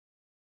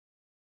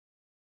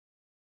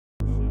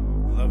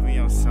Loving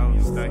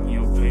yourself, stacking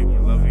your paper,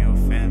 loving your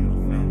family,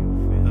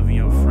 man. Loving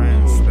your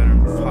friends,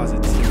 spreading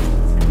positivity.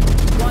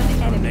 One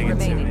enemy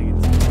remaining.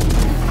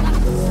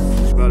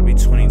 It's about to be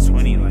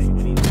 2020, like.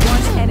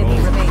 One enemy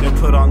remaining.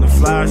 They put on the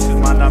flash, cause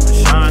my diamond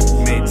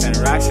shine. Made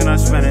 10 racks and I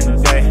spent it a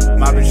day.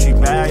 My bitch, she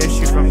bad, yeah,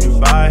 she from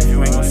Dubai. If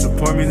you ain't gon'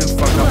 support me, then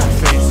fuck up my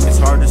face. It's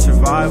hard to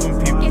survive when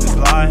people just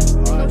lie.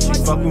 She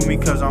fuck with me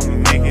cause I'ma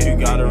make it. You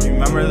gotta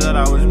remember that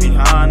I was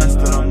behind. I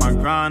stood on my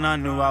grind, I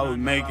knew I would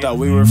make it. Thought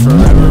we were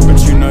forever, but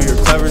you know you're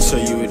clever, so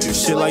you would do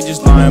shit like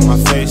just lie in my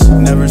face.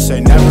 Never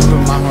say never,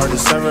 but my heart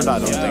is severed. I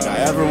don't think I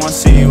ever want to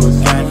see you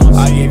again.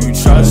 I gave you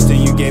trust and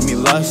you gave me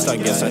lust. I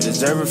guess I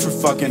deserve it for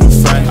fucking a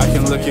friend. I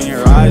can look in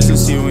your eyes and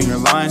see when you're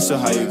lying. So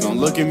how you gon'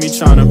 look at me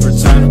trying to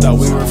pretend? Thought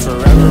we were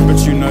forever,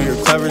 but you know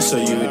you're clever, so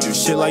you would do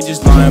shit like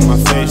just lie in my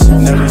face.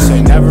 Never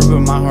say never,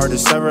 but my heart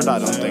is severed. I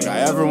don't think I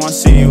ever want to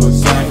see you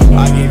again.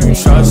 I gave you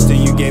trust and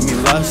you gave me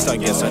lust. I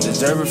guess I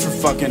deserve it for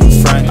fucking a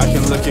friend. I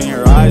can look in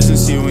your eyes and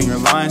see when you're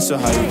lying. So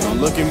how you gon'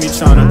 look at me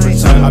trying to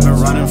pretend? I've been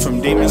running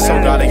from demons, so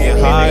gotta get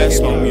high. I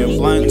smoke me a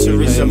blunt to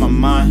reset my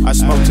mind. I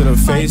smoke to the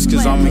face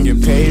cause I'ma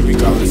get paid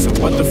regardless of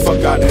what the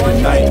fuck I do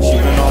tonight. She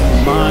been on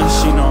my mind,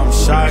 she know I'm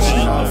shy. She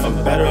know I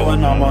feel better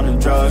when I'm on the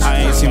drugs. I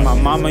ain't seen my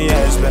mama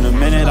yet, it's been a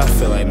minute. I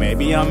feel like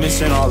maybe I'm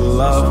missing all the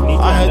love.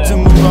 I had to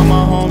move out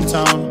my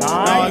hometown.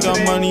 Now I got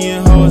money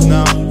and hoes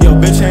now. Yo,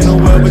 bitch ain't no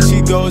well, but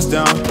she goes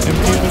down. And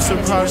people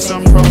surprised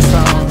I'm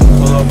profound.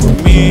 Pull up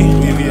with me,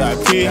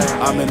 VVIP.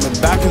 I'm in the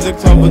back of the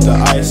club with the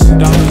ice.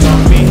 Diamonds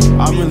on me,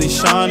 I'm really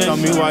shining. Tell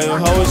me why your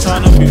hoe is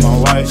trying to be my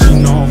wife. She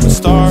know I'm a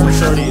star, for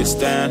sure to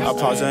stand. I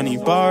pause any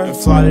bar and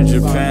fly to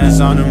Japan.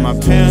 Designer my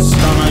pants,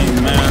 stun on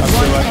your man. I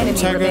feel like I'm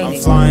Tekken,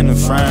 I'm flying to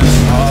France.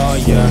 Oh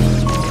yeah,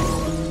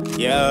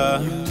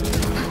 yeah.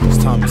 It's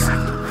Thomas.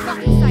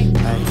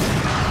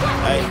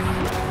 Hey,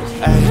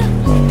 hey.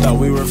 Thought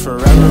we were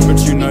forever, but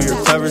you know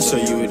you're clever, so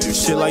you would do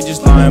shit like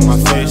just lie in my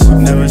face.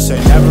 Never say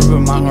never, but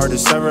my heart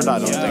is severed. I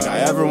don't think I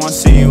ever want to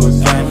see you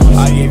again.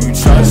 I gave you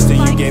trust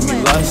and you gave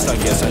me lust. I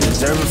guess I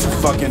deserve it for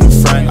fucking a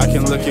friend. I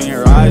can look in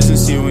your eyes and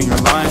see when you're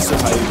lying. So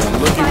how you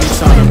gon' look at me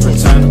trying to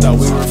pretend? Thought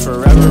we were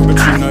forever, but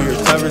you know you're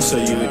clever, so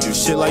you would do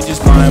shit like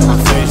just lie in my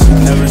face.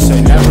 Never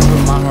say never,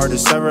 but my heart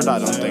is severed. I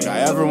don't think I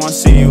ever want to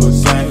see you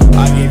again.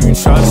 I gave you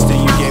trust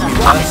and you gave me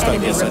lust. I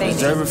guess I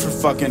deserve it for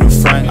fucking a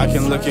friend. I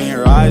can look in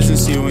your eyes and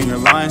see when you're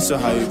lying. So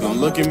how you gon'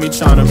 look at me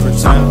trying to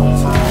pretend?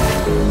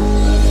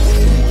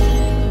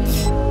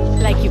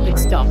 Like you could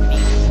stop me.